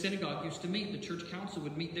 The synagogue used to meet. The church council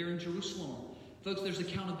would meet there in Jerusalem. Folks, there's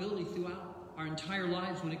accountability throughout our entire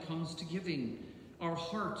lives when it comes to giving. Our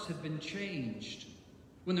hearts have been changed.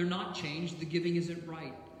 When they're not changed, the giving isn't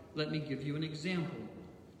right. Let me give you an example.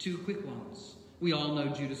 2 quick ones. We all know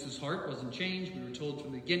Judas's heart wasn't changed. We were told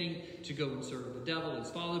from the beginning to go and serve the devil,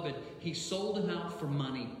 his father, but he sold him out for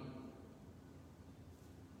money.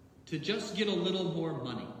 To just get a little more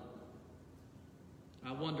money.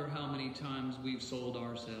 I wonder how many times we've sold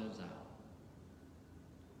ourselves out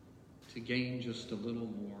to gain just a little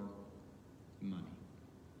more money.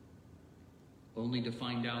 Only to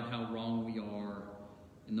find out how wrong we are,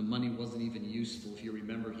 and the money wasn't even useful. If you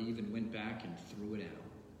remember, he even went back and threw it out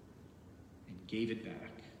and gave it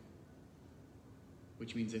back,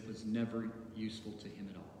 which means it was never useful to him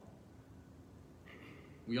at all.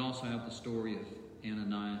 We also have the story of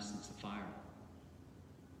Ananias and Sapphira,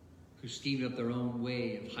 who schemed up their own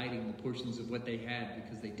way of hiding the portions of what they had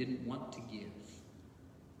because they didn't want to give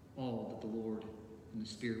all that the Lord and the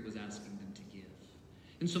Spirit was asking them to give.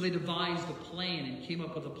 And so they devised a plan and came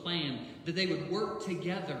up with a plan that they would work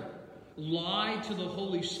together, lie to the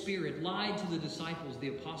Holy Spirit, lie to the disciples, the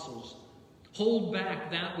apostles, hold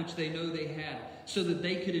back that which they know they had so that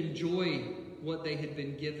they could enjoy what they had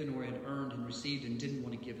been given or had earned and received and didn't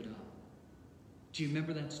want to give it up. Do you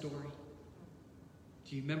remember that story?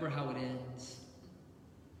 Do you remember how it ends?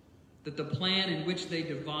 That the plan in which they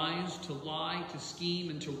devised to lie, to scheme,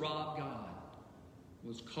 and to rob God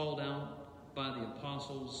was called out by the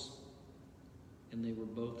apostles, and they were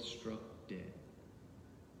both struck dead.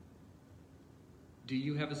 Do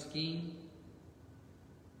you have a scheme?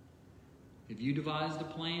 Have you devised a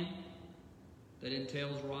plan that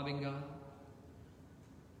entails robbing God?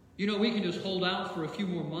 You know, we can just hold out for a few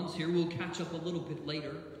more months here. We'll catch up a little bit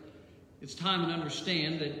later. It's time and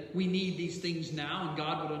understand that we need these things now, and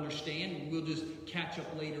God would understand, and we'll just catch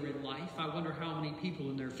up later in life. I wonder how many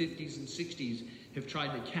people in their 50s and 60s have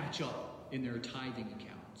tried to catch up in their tithing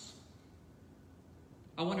accounts.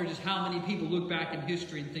 I wonder just how many people look back in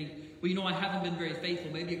history and think, well, you know, I haven't been very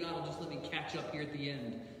faithful. Maybe God will just let me catch up here at the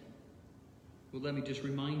end. Well, let me just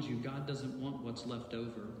remind you, God doesn't want what's left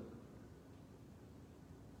over.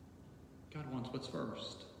 God wants what's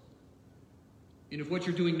first. And if what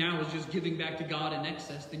you're doing now is just giving back to God in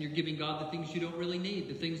excess, then you're giving God the things you don't really need,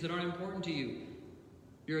 the things that aren't important to you.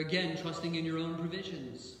 You're again trusting in your own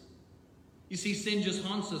provisions. You see, sin just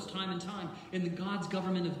haunts us time and time. In the God's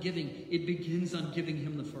government of giving, it begins on giving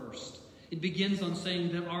him the first. It begins on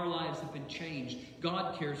saying that our lives have been changed.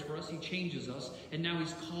 God cares for us, he changes us, and now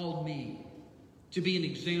he's called me to be an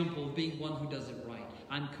example of being one who does it right.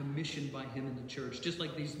 I'm commissioned by him in the church. Just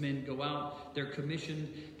like these men go out, they're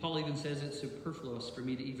commissioned. Paul even says it's superfluous for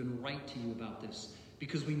me to even write to you about this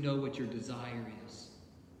because we know what your desire is.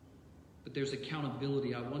 But there's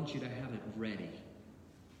accountability. I want you to have it ready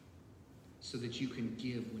so that you can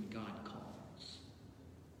give when God calls.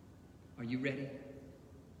 Are you ready?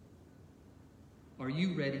 Are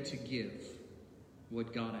you ready to give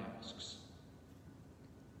what God asks?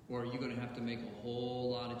 Or are you going to have to make a whole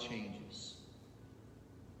lot of changes?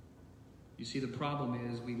 You see, the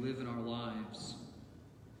problem is we live in our lives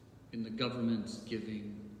in the government's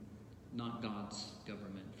giving, not God's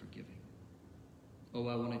government for giving. Oh,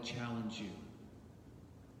 I want to challenge you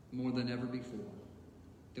more than ever before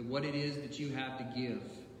that what it is that you have to give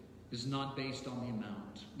is not based on the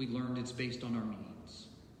amount. We learned it's based on our needs.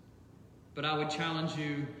 But I would challenge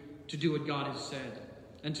you to do what God has said,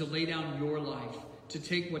 and to lay down your life, to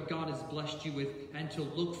take what God has blessed you with, and to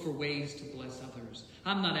look for ways to bless others.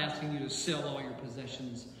 I'm not asking you to sell all your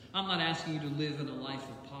possessions. I'm not asking you to live in a life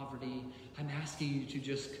of poverty. I'm asking you to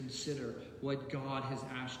just consider what God has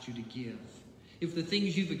asked you to give. If the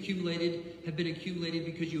things you've accumulated have been accumulated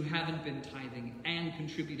because you haven't been tithing and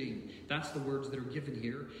contributing, that's the words that are given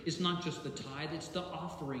here. It's not just the tithe, it's the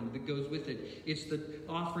offering that goes with it. It's the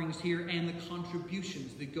offerings here and the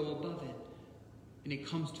contributions that go above it. And it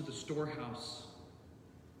comes to the storehouse.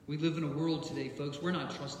 We live in a world today, folks, we're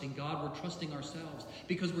not trusting God, we're trusting ourselves.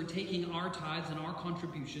 Because we're taking our tithes and our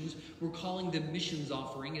contributions, we're calling them missions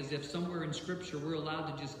offering, as if somewhere in Scripture we're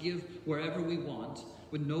allowed to just give wherever we want,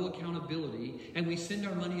 with no accountability, and we send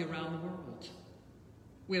our money around the world.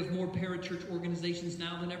 We have more parachurch organizations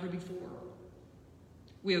now than ever before.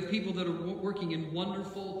 We have people that are working in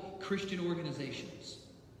wonderful Christian organizations,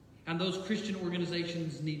 and those Christian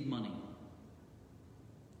organizations need money.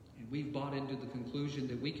 And we've bought into the conclusion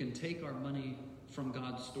that we can take our money from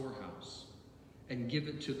God's storehouse and give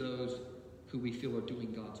it to those who we feel are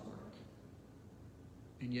doing God's work.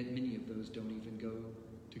 And yet many of those don't even go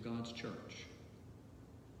to God's church.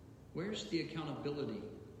 Where's the accountability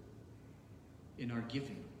in our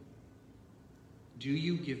giving? Do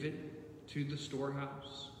you give it to the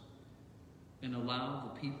storehouse and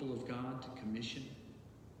allow the people of God to commission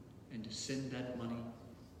and to send that money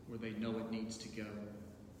where they know it needs to go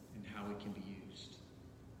and how it can be used?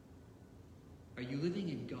 Are you living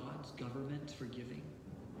in God's government for giving?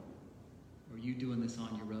 Or are you doing this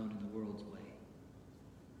on your own in the world's way?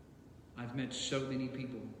 I've met so many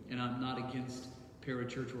people, and I'm not against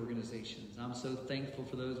parachurch organizations. I'm so thankful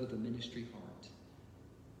for those with a ministry heart.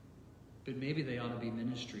 But maybe they ought to be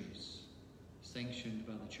ministries sanctioned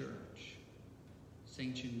by the church,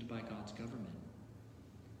 sanctioned by God's government,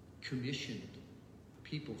 commissioned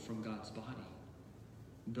people from God's body,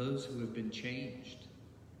 those who have been changed,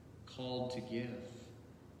 called to give,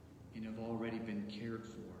 and have already been cared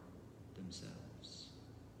for themselves.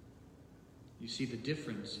 You see, the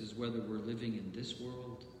difference is whether we're living in this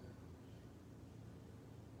world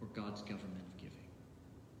or God's government of giving.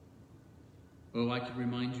 Oh, I could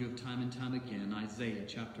remind you of time and time again, Isaiah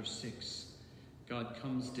chapter 6. God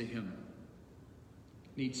comes to him.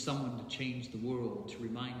 Needs someone to change the world, to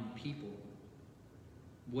remind people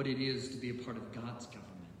what it is to be a part of God's government.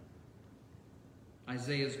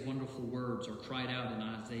 Isaiah's wonderful words are cried out in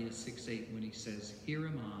Isaiah 6:8 when he says, "Here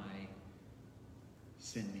am I,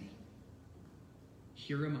 send me.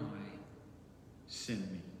 Here am I, send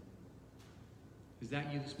me." Is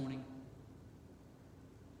that you this morning?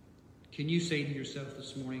 Can you say to yourself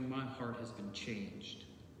this morning, my heart has been changed.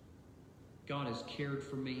 God has cared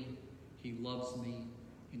for me, he loves me,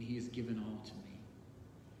 and he has given all to me.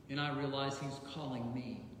 And I realize he's calling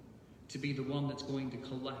me to be the one that's going to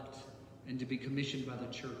collect and to be commissioned by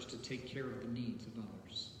the church to take care of the needs of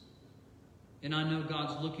others. And I know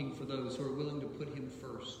God's looking for those who are willing to put him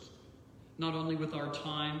first, not only with our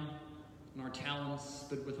time and our talents,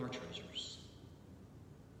 but with our treasures.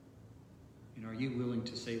 And are you willing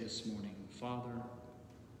to say this morning, Father,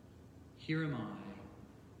 here am I,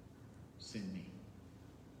 send me?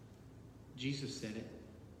 Jesus said it.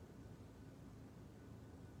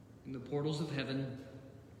 In the portals of heaven,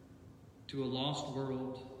 to a lost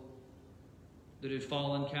world that had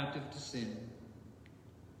fallen captive to sin,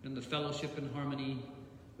 and the fellowship and harmony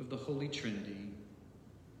of the Holy Trinity,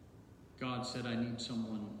 God said, I need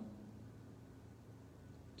someone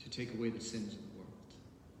to take away the sins of the world.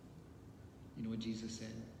 You know what Jesus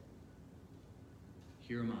said?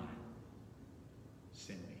 Here am I,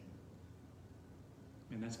 send me.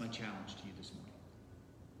 And that's my challenge to you this morning.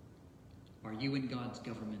 Are you in God's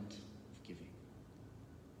government of giving?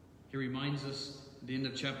 He reminds us at the end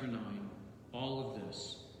of chapter 9, all of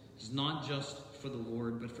this is not just for the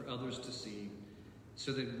Lord, but for others to see,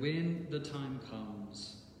 so that when the time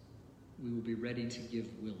comes, we will be ready to give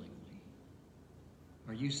willingly.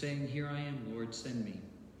 Are you saying, here I am, Lord, send me?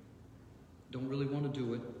 Don't really want to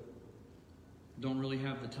do it. Don't really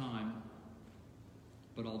have the time,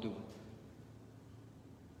 but I'll do it.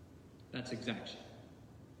 That's exaction.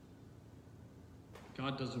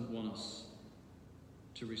 God doesn't want us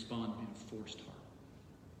to respond in a forced heart.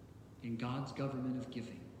 In God's government of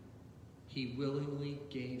giving, he willingly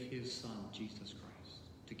gave his son, Jesus Christ,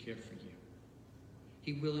 to care for you.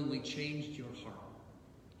 He willingly changed your heart.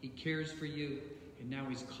 He cares for you, and now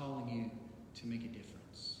he's calling you to make a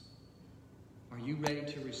difference. Are you ready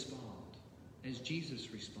to respond as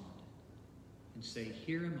Jesus responded and say,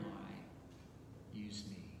 here am I, use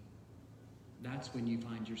me? That's when you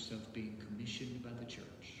find yourself being commissioned by the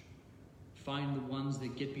church Find the ones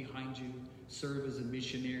that get behind you. Serve as a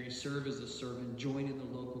missionary. Serve as a servant. Join in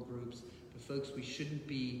the local groups. But folks, we shouldn't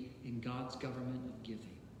be in God's government of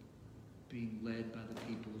giving, being led by the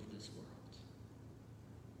people of this world.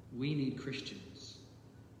 We need Christians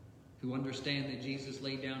who understand that Jesus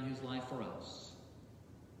laid down his life for us,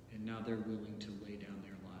 and now they're willing to lay down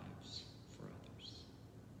their lives for others.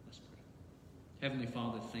 Let's pray. Heavenly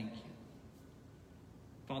Father, thank you.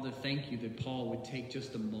 Father, thank you that Paul would take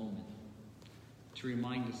just a moment to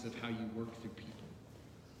remind us of how you work through people.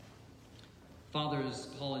 Father, as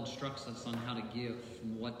Paul instructs us on how to give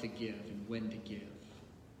and what to give and when to give,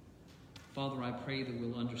 Father, I pray that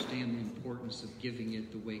we'll understand the importance of giving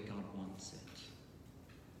it the way God wants it.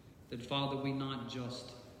 That, Father, we not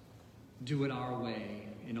just do it our way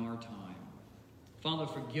in our time. Father,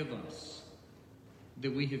 forgive us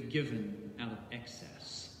that we have given out of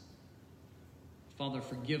excess. Father,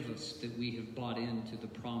 forgive us that we have bought into the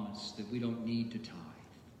promise that we don't need to tithe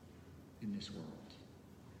in this world.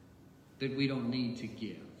 That we don't need to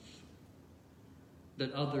give.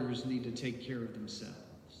 That others need to take care of themselves.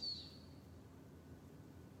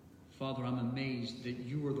 Father, I'm amazed that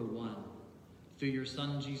you are the one, through your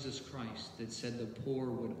Son Jesus Christ, that said the poor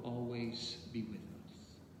would always be with us.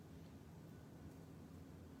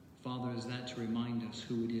 Father, is that to remind us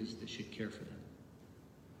who it is that should care for them?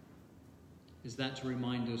 Is that to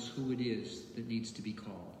remind us who it is that needs to be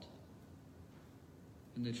called?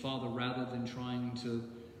 And that, Father, rather than trying to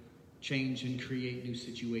change and create new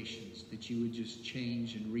situations, that you would just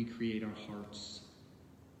change and recreate our hearts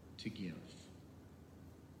to give,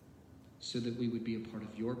 so that we would be a part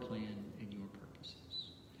of your plan and your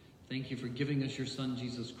purposes. Thank you for giving us your Son,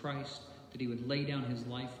 Jesus Christ, that he would lay down his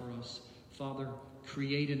life for us. Father,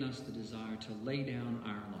 create in us the desire to lay down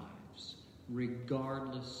our lives,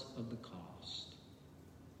 regardless of the cost,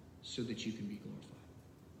 so that you can be glorified.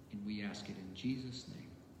 And we ask it in Jesus'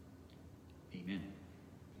 name. Amen.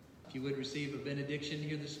 If you would receive a benediction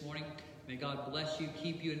here this morning, may God bless you,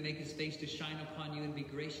 keep you, and make his face to shine upon you and be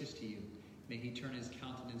gracious to you. May he turn his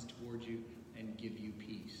countenance toward you and give you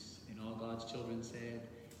peace. And all God's children said,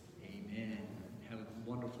 amen. Have a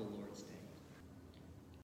wonderful Lord's Day.